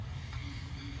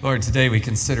Lord, today we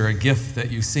consider a gift that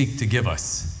you seek to give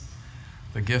us,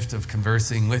 the gift of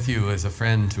conversing with you as a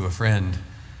friend to a friend,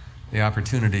 the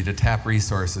opportunity to tap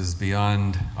resources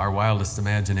beyond our wildest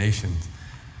imaginations,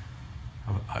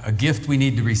 a gift we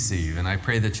need to receive, and I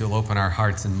pray that you'll open our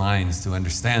hearts and minds to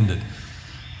understand it.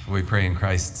 We pray in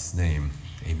Christ's name,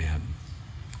 amen.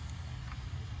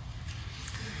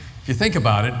 If you think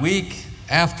about it, week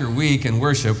after week in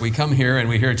worship, we come here and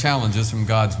we hear challenges from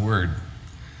God's Word.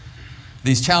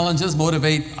 These challenges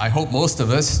motivate, I hope, most of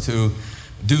us to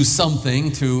do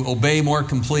something, to obey more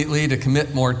completely, to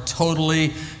commit more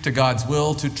totally to God's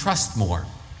will, to trust more.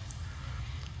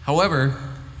 However,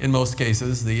 in most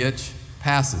cases, the itch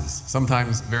passes,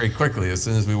 sometimes very quickly as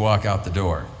soon as we walk out the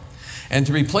door. And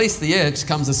to replace the itch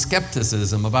comes a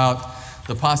skepticism about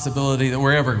the possibility that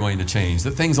we're ever going to change,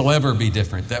 that things will ever be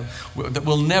different, that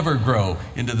we'll never grow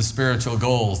into the spiritual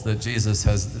goals that Jesus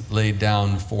has laid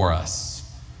down for us.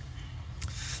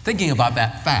 Thinking about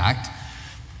that fact,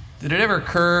 did it ever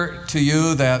occur to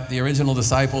you that the original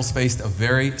disciples faced a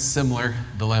very similar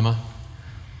dilemma?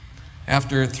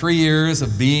 After 3 years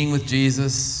of being with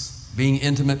Jesus, being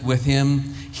intimate with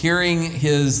him, hearing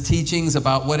his teachings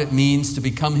about what it means to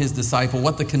become his disciple,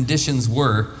 what the conditions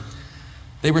were,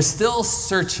 they were still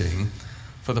searching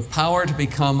for the power to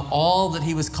become all that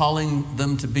he was calling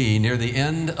them to be near the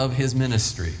end of his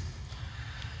ministry.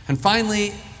 And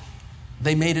finally,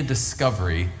 they made a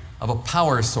discovery of a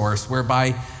power source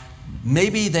whereby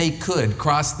maybe they could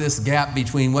cross this gap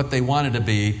between what they wanted to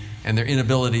be and their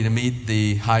inability to meet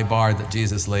the high bar that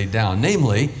Jesus laid down.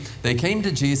 Namely, they came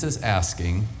to Jesus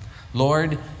asking,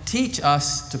 "Lord, teach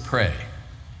us to pray."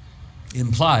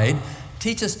 Implied,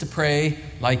 teach us to pray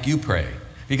like you pray.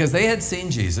 Because they had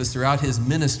seen Jesus throughout his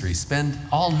ministry spend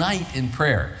all night in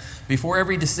prayer, before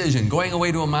every decision, going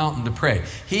away to a mountain to pray.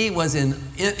 He was in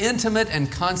intimate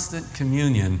and constant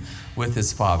communion with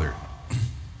his Father.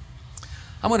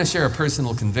 I want to share a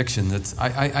personal conviction that's,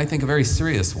 I think, a very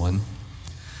serious one.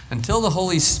 Until the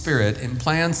Holy Spirit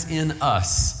implants in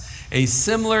us a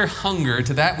similar hunger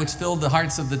to that which filled the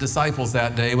hearts of the disciples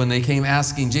that day when they came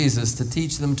asking Jesus to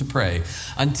teach them to pray,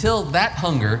 until that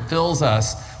hunger fills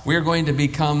us, we're going to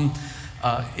become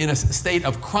in a state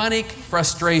of chronic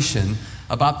frustration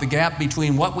about the gap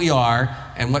between what we are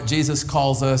and what Jesus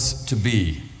calls us to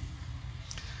be.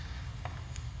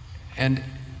 And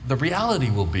the reality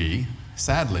will be,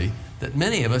 sadly, that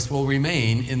many of us will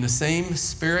remain in the same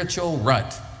spiritual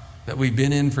rut that we've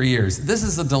been in for years. This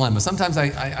is a dilemma. Sometimes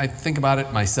I think about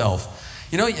it myself.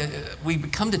 You know, we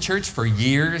come to church for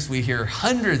years, we hear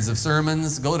hundreds of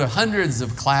sermons, go to hundreds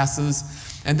of classes,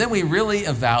 and then we really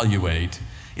evaluate,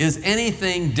 is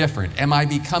anything different? Am I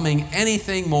becoming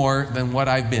anything more than what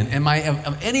I've been? Am I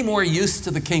of any more use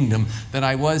to the kingdom than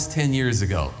I was 10 years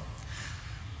ago?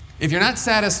 If you're not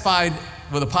satisfied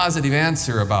with a positive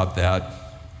answer about that,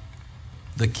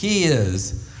 the key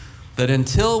is that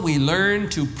until we learn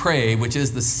to pray, which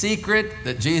is the secret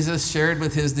that Jesus shared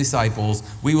with his disciples,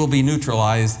 we will be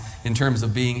neutralized in terms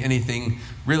of being anything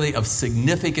really of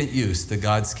significant use to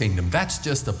God's kingdom. That's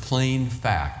just a plain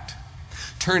fact.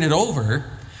 Turn it over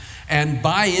and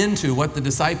buy into what the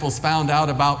disciples found out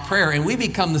about prayer, and we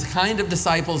become the kind of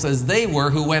disciples as they were,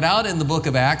 who went out in the book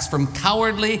of Acts from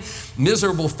cowardly,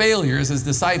 miserable failures as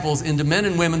disciples into men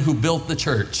and women who built the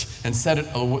church and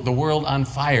set the world on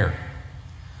fire.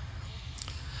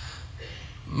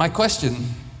 My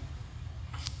question,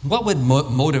 what would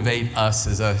motivate us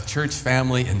as a church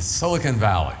family in Silicon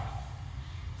Valley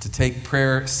to take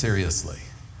prayer seriously,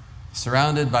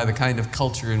 surrounded by the kind of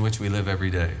culture in which we live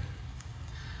every day?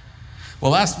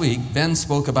 Well, last week, Ben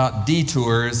spoke about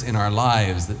detours in our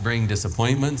lives that bring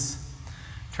disappointments,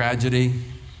 tragedy,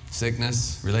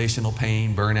 sickness, relational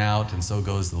pain, burnout, and so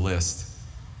goes the list.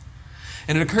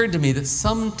 And it occurred to me that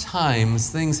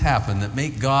sometimes things happen that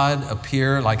make God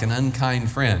appear like an unkind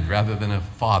friend rather than a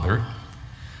father,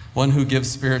 one who gives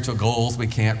spiritual goals we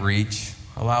can't reach,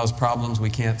 allows problems we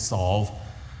can't solve,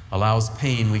 allows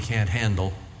pain we can't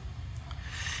handle.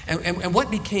 And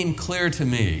what became clear to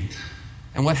me,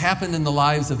 and what happened in the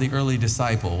lives of the early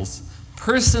disciples,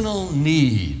 personal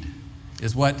need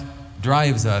is what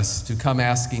drives us to come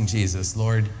asking Jesus,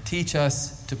 "Lord, teach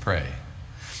us to pray."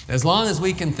 As long as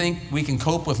we can think we can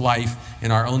cope with life in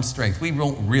our own strength, we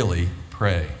won't really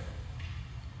pray.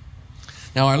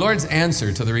 Now, our Lord's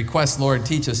answer to the request, "Lord,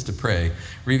 teach us to pray,"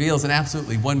 reveals an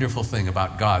absolutely wonderful thing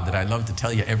about God that I love to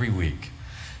tell you every week.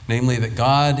 Namely, that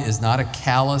God is not a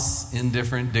callous,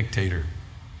 indifferent dictator.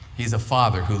 He's a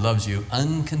father who loves you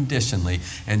unconditionally.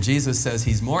 And Jesus says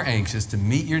he's more anxious to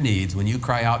meet your needs when you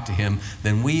cry out to him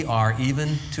than we are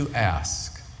even to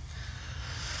ask.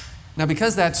 Now,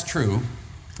 because that's true,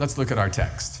 Let's look at our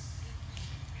text.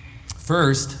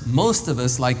 First, most of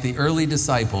us, like the early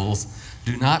disciples,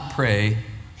 do not pray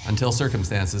until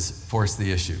circumstances force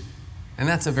the issue. And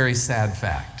that's a very sad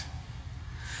fact.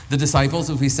 The disciples,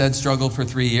 as we said, struggled for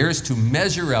 3 years to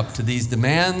measure up to these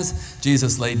demands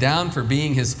Jesus laid down for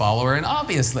being his follower. And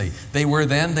obviously, they were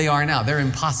then, they are now. They're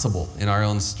impossible in our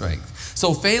own strength.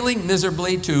 So failing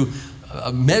miserably to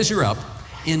measure up,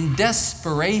 in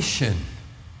desperation,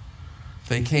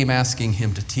 they came asking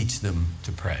him to teach them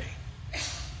to pray.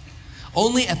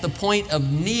 Only at the point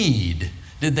of need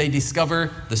did they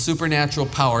discover the supernatural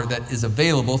power that is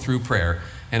available through prayer.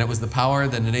 And it was the power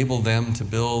that enabled them to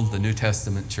build the New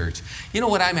Testament church. You know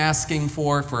what I'm asking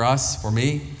for us, for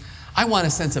me? I want a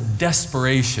sense of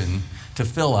desperation to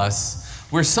fill us.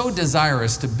 We're so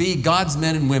desirous to be God's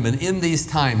men and women in these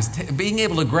times, being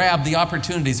able to grab the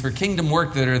opportunities for kingdom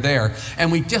work that are there,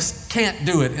 and we just can't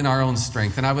do it in our own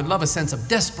strength. And I would love a sense of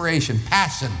desperation,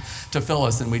 passion to fill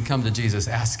us, and we'd come to Jesus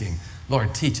asking,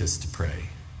 Lord, teach us to pray.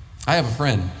 I have a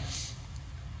friend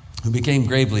who became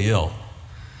gravely ill.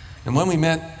 And when we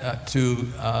met to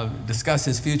discuss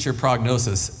his future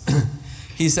prognosis,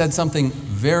 he said something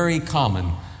very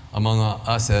common among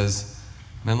us as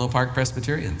Menlo Park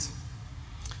Presbyterians.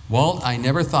 Walt, I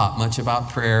never thought much about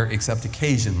prayer except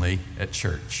occasionally at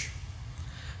church.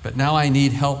 But now I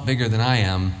need help bigger than I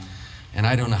am, and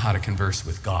I don't know how to converse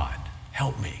with God.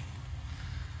 Help me.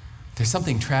 There's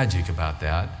something tragic about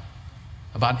that,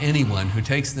 about anyone who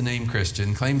takes the name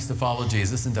Christian, claims to follow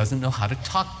Jesus, and doesn't know how to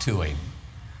talk to him.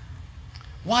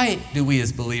 Why do we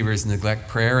as believers neglect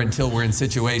prayer until we're in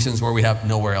situations where we have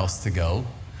nowhere else to go?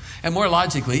 And more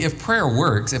logically, if prayer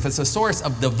works, if it's a source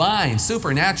of divine,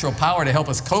 supernatural power to help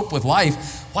us cope with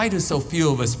life, why do so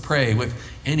few of us pray with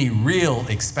any real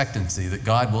expectancy that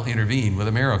God will intervene with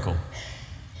a miracle?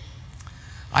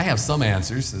 I have some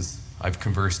answers as I've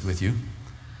conversed with you.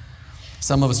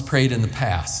 Some of us prayed in the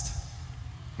past,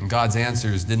 and God's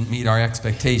answers didn't meet our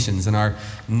expectations, and our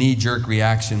knee-jerk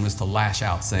reaction was to lash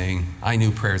out saying, I knew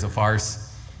prayer's a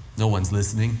farce. No one's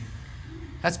listening.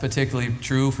 That's particularly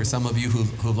true for some of you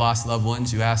who've lost loved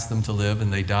ones. You asked them to live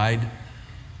and they died.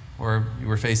 Or you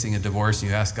were facing a divorce and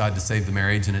you asked God to save the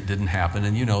marriage and it didn't happen.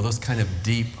 And you know, those kind of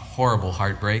deep, horrible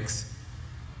heartbreaks.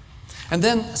 And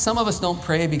then some of us don't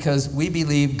pray because we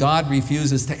believe God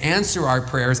refuses to answer our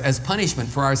prayers as punishment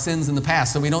for our sins in the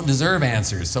past. So we don't deserve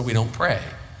answers, so we don't pray.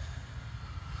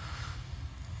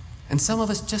 And some of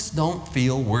us just don't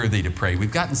feel worthy to pray.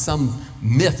 We've gotten some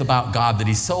myth about God that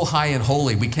he's so high and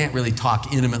holy we can't really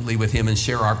talk intimately with him and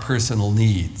share our personal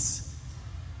needs.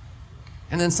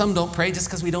 And then some don't pray just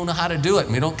because we don't know how to do it.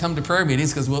 And we don't come to prayer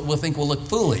meetings because we'll think we'll look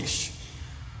foolish.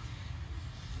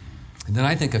 And then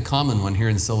I think a common one here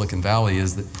in Silicon Valley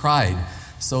is that pride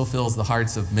so fills the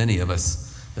hearts of many of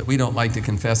us that we don't like to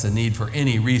confess a need for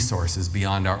any resources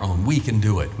beyond our own. We can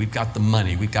do it. We've got the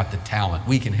money. We've got the talent.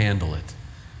 We can handle it.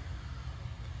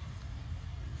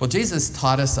 Well, Jesus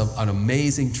taught us an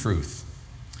amazing truth.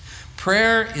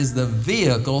 Prayer is the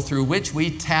vehicle through which we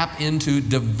tap into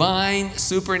divine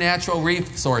supernatural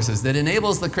resources that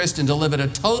enables the Christian to live at a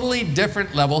totally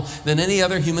different level than any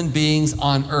other human beings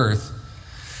on earth.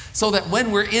 So that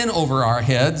when we're in over our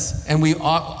heads, and we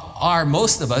are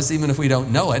most of us, even if we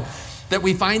don't know it, that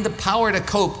we find the power to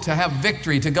cope, to have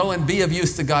victory, to go and be of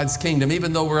use to God's kingdom,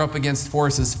 even though we're up against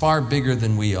forces far bigger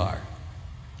than we are.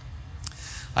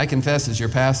 I confess as your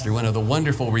pastor, one of the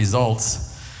wonderful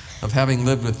results of having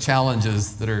lived with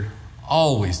challenges that are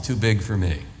always too big for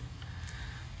me,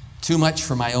 too much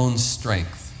for my own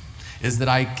strength, is that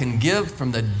I can give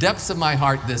from the depths of my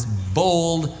heart this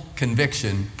bold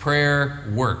conviction: prayer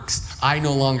works. I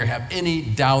no longer have any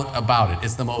doubt about it.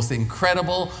 It's the most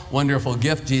incredible, wonderful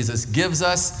gift Jesus gives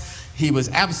us. He was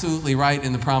absolutely right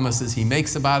in the promises he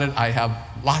makes about it. I have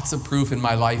lots of proof in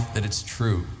my life that it's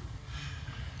true.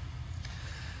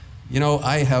 You know,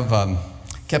 I have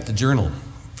kept a journal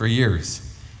for years.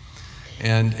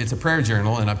 And it's a prayer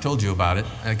journal, and I've told you about it.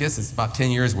 I guess it's about 10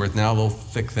 years worth now, a little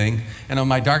thick thing. And on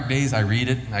my dark days, I read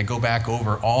it, and I go back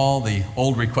over all the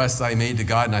old requests I made to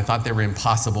God, and I thought they were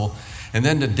impossible. And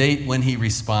then to date when he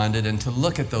responded, and to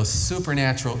look at those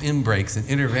supernatural inbreaks and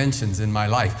interventions in my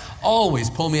life always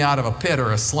pull me out of a pit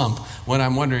or a slump when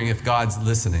I'm wondering if God's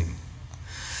listening.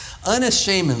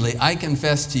 Unashamedly, I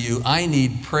confess to you, I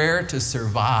need prayer to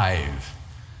survive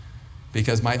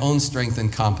because my own strength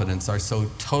and competence are so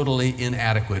totally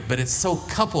inadequate. But it's so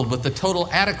coupled with the total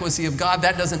adequacy of God,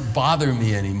 that doesn't bother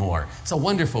me anymore. It's a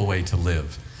wonderful way to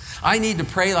live. I need to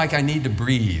pray like I need to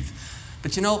breathe.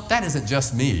 But you know, that isn't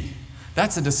just me.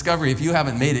 That's a discovery, if you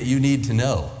haven't made it, you need to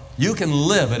know. You can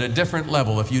live at a different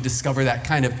level if you discover that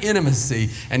kind of intimacy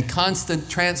and constant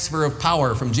transfer of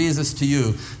power from Jesus to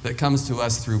you that comes to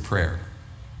us through prayer.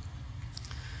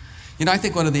 I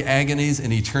think one of the agonies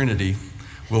in eternity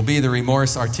will be the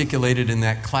remorse articulated in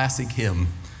that classic hymn,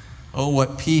 "Oh,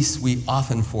 what peace we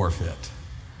often forfeit,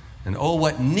 and oh,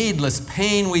 what needless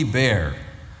pain we bear,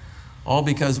 all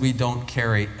because we don't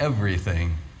carry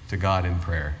everything to God in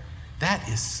prayer." That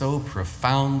is so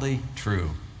profoundly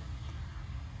true.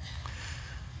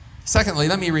 Secondly,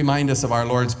 let me remind us of our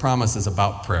Lord's promises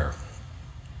about prayer.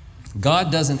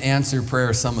 God doesn't answer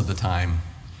prayer some of the time,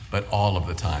 but all of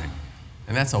the time.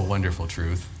 And that's a wonderful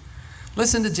truth.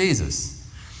 Listen to Jesus.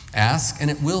 Ask, and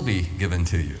it will be given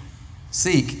to you.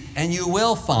 Seek, and you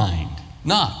will find.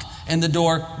 Knock, and the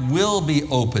door will be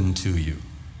opened to you.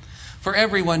 For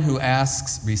everyone who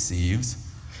asks receives.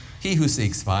 He who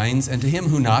seeks finds, and to him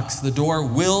who knocks, the door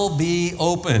will be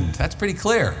opened. That's pretty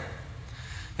clear.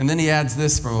 And then he adds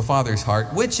this from a father's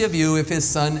heart: which of you, if his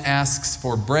son asks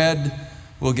for bread,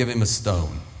 will give him a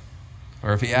stone?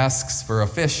 Or if he asks for a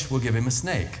fish, will give him a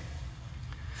snake?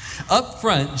 Up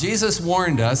front, Jesus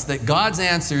warned us that God's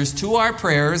answers to our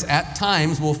prayers at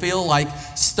times will feel like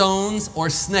stones or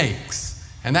snakes,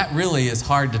 and that really is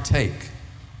hard to take.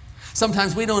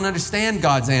 Sometimes we don't understand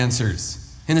God's answers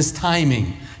and His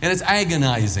timing, and it's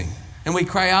agonizing, and we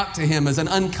cry out to Him as an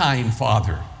unkind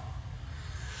Father.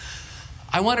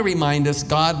 I want to remind us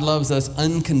God loves us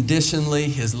unconditionally.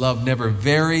 His love never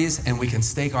varies, and we can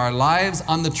stake our lives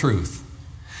on the truth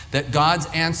that God's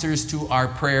answers to our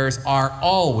prayers are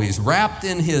always wrapped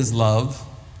in His love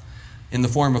in the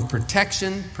form of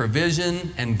protection,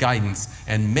 provision, and guidance.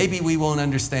 And maybe we won't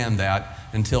understand that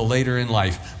until later in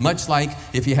life. Much like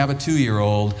if you have a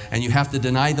 2-year-old and you have to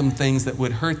deny them things that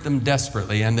would hurt them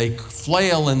desperately, and they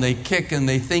flail and they kick and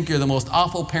they think you're the most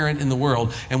awful parent in the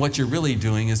world, and what you're really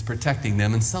doing is protecting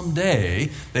them, and someday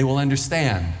they will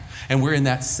understand. And we're in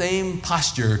that same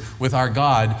posture with our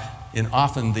God in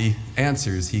often the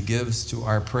answers He gives to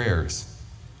our prayers.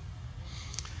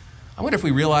 I wonder if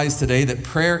we realize today that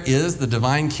prayer is the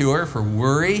divine cure for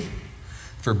worry,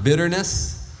 for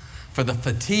bitterness, for the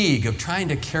fatigue of trying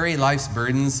to carry life's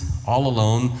burdens all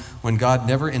alone when God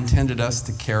never intended us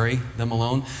to carry them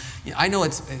alone. I know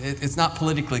it's not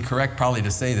politically correct probably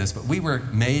to say this, but we were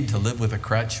made to live with a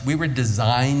crutch. We were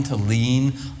designed to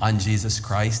lean on Jesus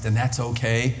Christ, and that's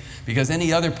okay, because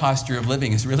any other posture of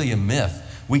living is really a myth.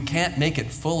 We can't make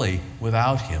it fully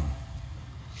without Him.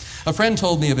 A friend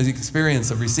told me of his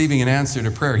experience of receiving an answer to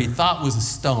prayer he thought was a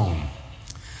stone.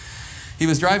 He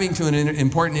was driving to an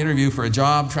important interview for a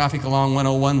job. Traffic along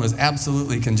 101 was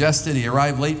absolutely congested. He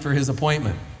arrived late for his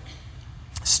appointment.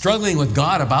 Struggling with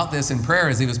God about this in prayer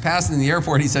as he was passing the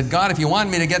airport, he said, "God, if you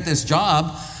wanted me to get this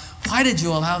job, why did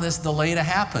you allow this delay to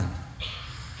happen?"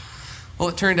 Well,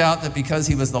 it turned out that because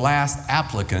he was the last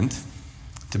applicant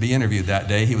to be interviewed that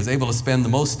day, he was able to spend the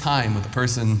most time with the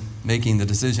person making the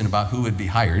decision about who would be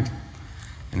hired.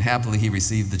 And happily, he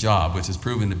received the job, which has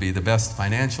proven to be the best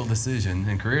financial decision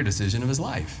and career decision of his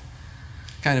life.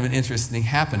 Kind of an interesting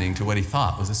happening to what he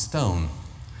thought was a stone.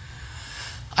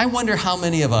 I wonder how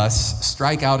many of us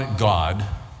strike out at God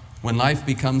when life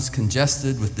becomes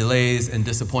congested with delays and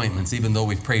disappointments, even though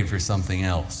we've prayed for something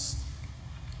else.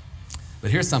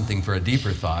 But here's something for a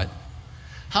deeper thought.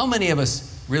 How many of us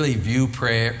really view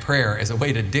prayer as a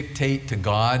way to dictate to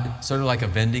God, sort of like a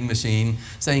vending machine,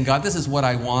 saying, "God, this is what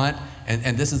I want,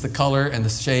 and this is the color and the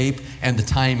shape and the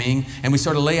timing," and we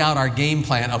sort of lay out our game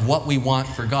plan of what we want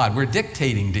for God. We're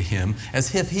dictating to Him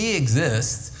as if He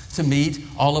exists to meet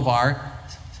all of our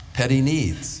petty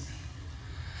needs.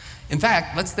 In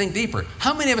fact, let's think deeper.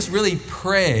 How many of us really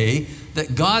pray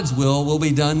that God's will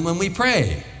be done when we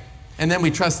pray? And then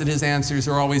we trust that His answers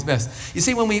are always best. You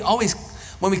see, when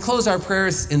we close our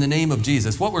prayers in the name of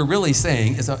Jesus, what we're really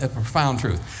saying is a profound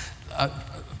truth.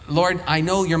 Lord, I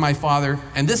know You're my Father,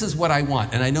 and this is what I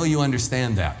want, and I know You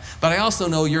understand that. But I also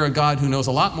know You're a God who knows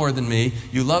a lot more than me.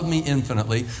 You love me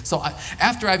infinitely. So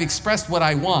after I've expressed what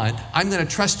I want, I'm going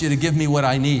to trust You to give me what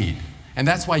I need. And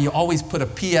that's why you always put a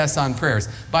PS on prayers.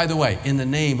 By the way, in the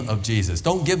name of Jesus.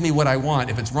 Don't give me what I want.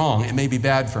 If it's wrong, it may be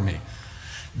bad for me.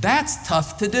 That's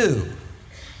tough to do.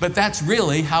 But that's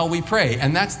really how we pray.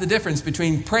 And that's the difference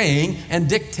between praying and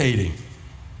dictating.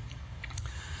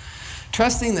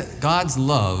 Trusting that God's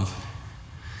love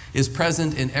is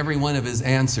present in every one of His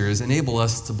answers enable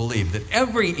us to believe that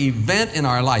every event in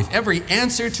our life, every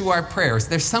answer to our prayers,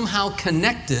 they're somehow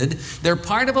connected. They're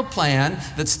part of a plan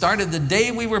that started the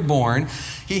day we were born.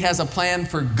 He has a plan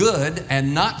for good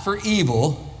and not for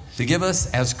evil to give us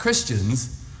as Christians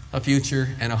a future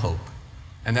and a hope.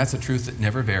 And that's a truth that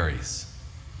never varies.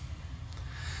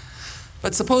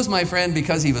 But suppose my friend,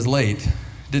 because he was late,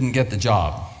 didn't get the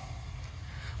job.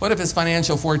 What if his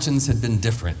financial fortunes had been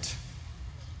different?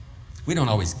 We don't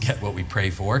always get what we pray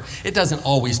for. It doesn't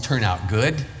always turn out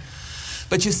good.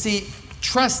 But you see,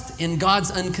 trust in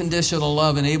God's unconditional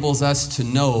love enables us to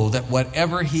know that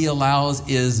whatever He allows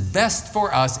is best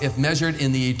for us if measured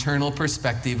in the eternal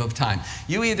perspective of time.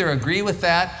 You either agree with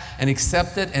that and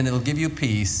accept it and it'll give you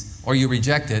peace, or you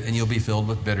reject it and you'll be filled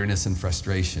with bitterness and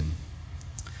frustration.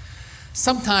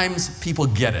 Sometimes people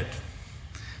get it.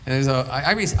 And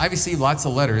I receive lots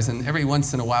of letters, and every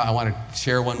once in a while I want to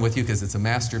share one with you because it's a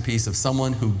masterpiece of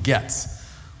someone who gets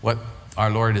what our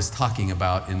Lord is talking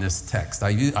about in this text.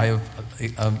 I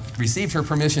have received her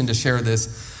permission to share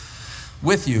this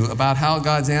with you about how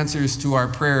God's answers to our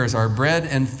prayers are bread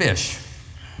and fish,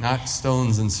 not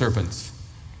stones and serpents.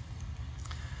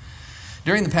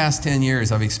 During the past 10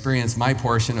 years, I've experienced my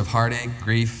portion of heartache,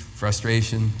 grief,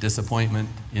 frustration, disappointment,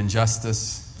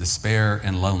 injustice, despair,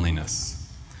 and loneliness.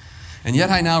 And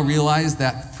yet I now realize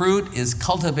that fruit is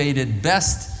cultivated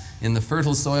best in the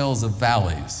fertile soils of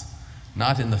valleys,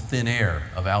 not in the thin air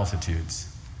of altitudes.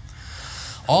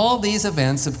 All these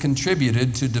events have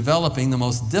contributed to developing the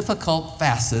most difficult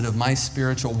facet of my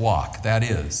spiritual walk, that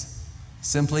is,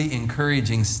 simply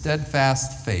encouraging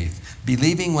steadfast faith,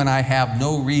 believing when I have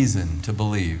no reason to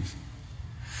believe.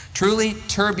 Truly,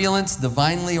 turbulence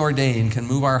divinely ordained can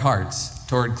move our hearts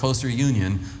toward closer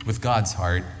union with God's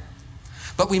heart.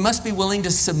 But we must be willing to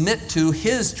submit to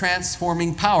His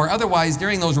transforming power. Otherwise,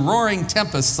 during those roaring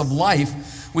tempests of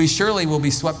life, we surely will be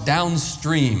swept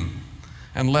downstream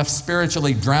and left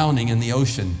spiritually drowning in the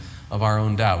ocean of our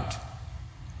own doubt.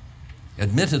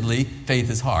 Admittedly, faith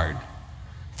is hard.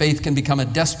 Faith can become a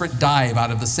desperate dive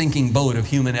out of the sinking boat of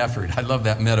human effort. I love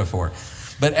that metaphor.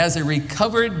 But as a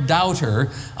recovered doubter,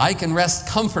 I can rest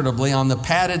comfortably on the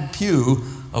padded pew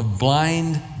of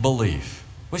blind belief.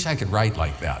 Wish I could write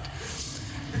like that.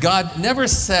 God never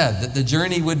said that the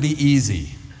journey would be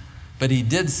easy, but He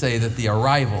did say that the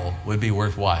arrival would be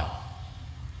worthwhile.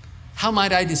 How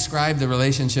might I describe the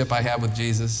relationship I have with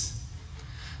Jesus?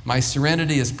 My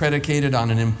serenity is predicated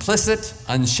on an implicit,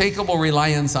 unshakable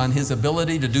reliance on His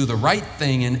ability to do the right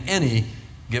thing in any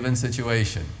given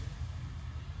situation.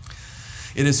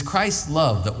 It is Christ's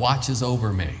love that watches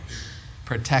over me,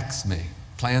 protects me,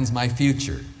 plans my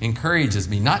future, encourages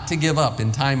me not to give up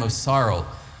in time of sorrow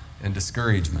and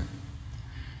discouragement.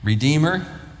 Redeemer,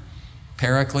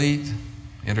 Paraclete,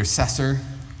 intercessor,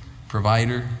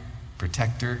 provider,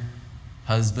 protector,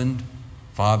 husband,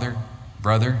 father,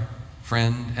 brother,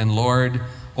 friend, and Lord,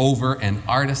 over and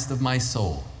artist of my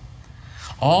soul.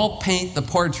 All paint the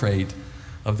portrait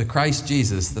of the Christ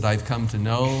Jesus that I've come to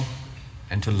know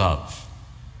and to love.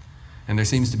 And there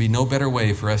seems to be no better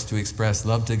way for us to express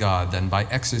love to God than by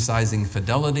exercising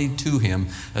fidelity to Him,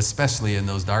 especially in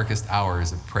those darkest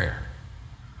hours of prayer.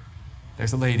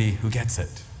 There's a lady who gets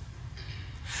it.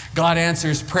 God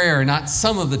answers prayer not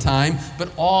some of the time, but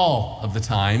all of the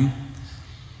time.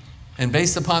 And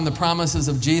based upon the promises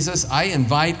of Jesus, I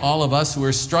invite all of us who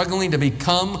are struggling to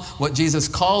become what Jesus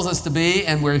calls us to be,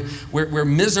 and we're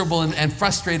miserable and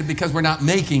frustrated because we're not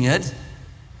making it.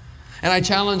 And I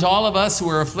challenge all of us who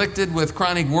are afflicted with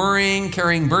chronic worrying,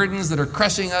 carrying burdens that are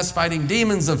crushing us, fighting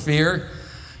demons of fear,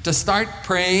 to start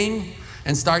praying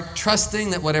and start trusting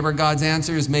that whatever God's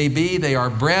answers may be, they are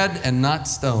bread and not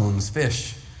stones,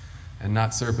 fish and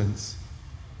not serpents.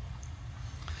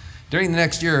 During the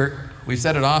next year, we've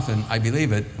said it often, I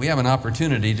believe it, we have an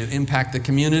opportunity to impact the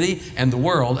community and the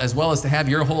world, as well as to have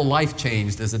your whole life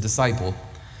changed as a disciple.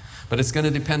 But it's going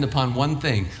to depend upon one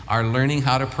thing, our learning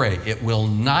how to pray. It will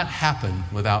not happen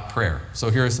without prayer. So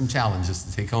here are some challenges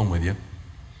to take home with you.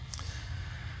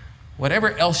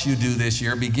 Whatever else you do this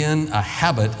year, begin a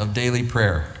habit of daily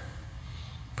prayer.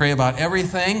 Pray about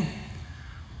everything,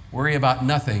 worry about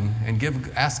nothing, and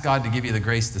ask God to give you the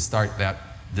grace to start that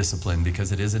discipline,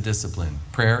 because it is a discipline.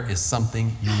 Prayer is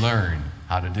something you learn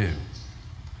how to do.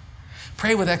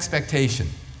 Pray with expectation.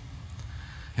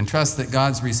 And trust that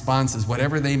God's responses,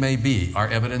 whatever they may be, are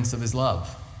evidence of His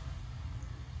love.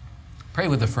 Pray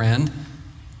with a friend.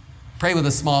 Pray with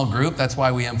a small group. That's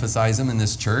why we emphasize them in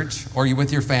this church. Or you're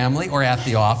with your family or at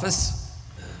the office.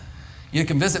 You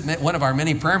can visit one of our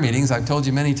many prayer meetings. I've told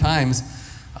you many times,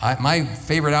 my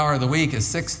favorite hour of the week is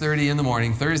 6:30 in the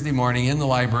morning, Thursday morning, in the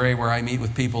library where I meet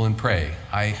with people and pray.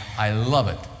 I love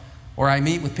it. Or I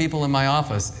meet with people in my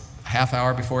office half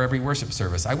hour before every worship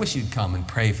service. I wish you'd come and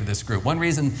pray for this group. One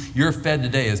reason you're fed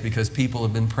today is because people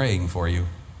have been praying for you.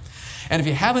 And if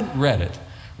you haven't read it,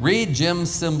 read Jim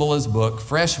Cymbala's book,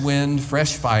 Fresh Wind,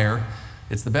 Fresh Fire.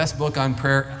 It's the best book on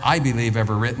prayer I believe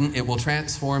ever written. It will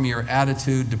transform your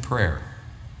attitude to prayer.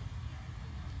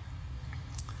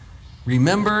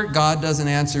 Remember, God doesn't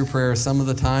answer prayer some of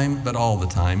the time, but all the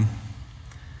time.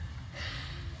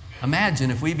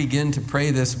 Imagine if we begin to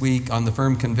pray this week on the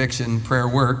firm conviction prayer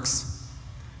works.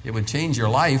 It would change your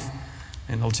life,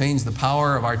 and it'll change the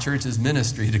power of our church's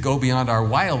ministry to go beyond our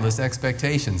wildest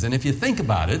expectations. And if you think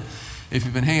about it, if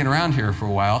you've been hanging around here for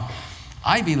a while,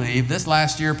 I believe this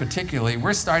last year particularly,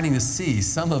 we're starting to see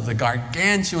some of the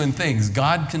gargantuan things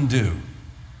God can do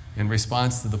in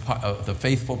response to the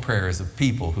faithful prayers of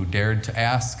people who dared to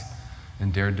ask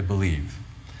and dared to believe.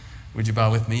 Would you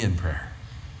bow with me in prayer?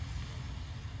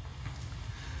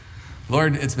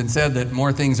 Lord, it's been said that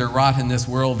more things are wrought in this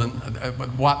world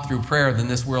and wrought through prayer than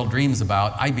this world dreams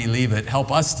about. I believe it.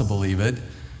 Help us to believe it.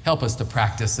 Help us to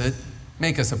practice it.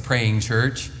 Make us a praying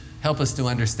church. Help us to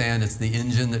understand it's the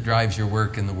engine that drives your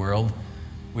work in the world.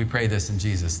 We pray this in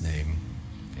Jesus' name.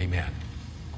 Amen.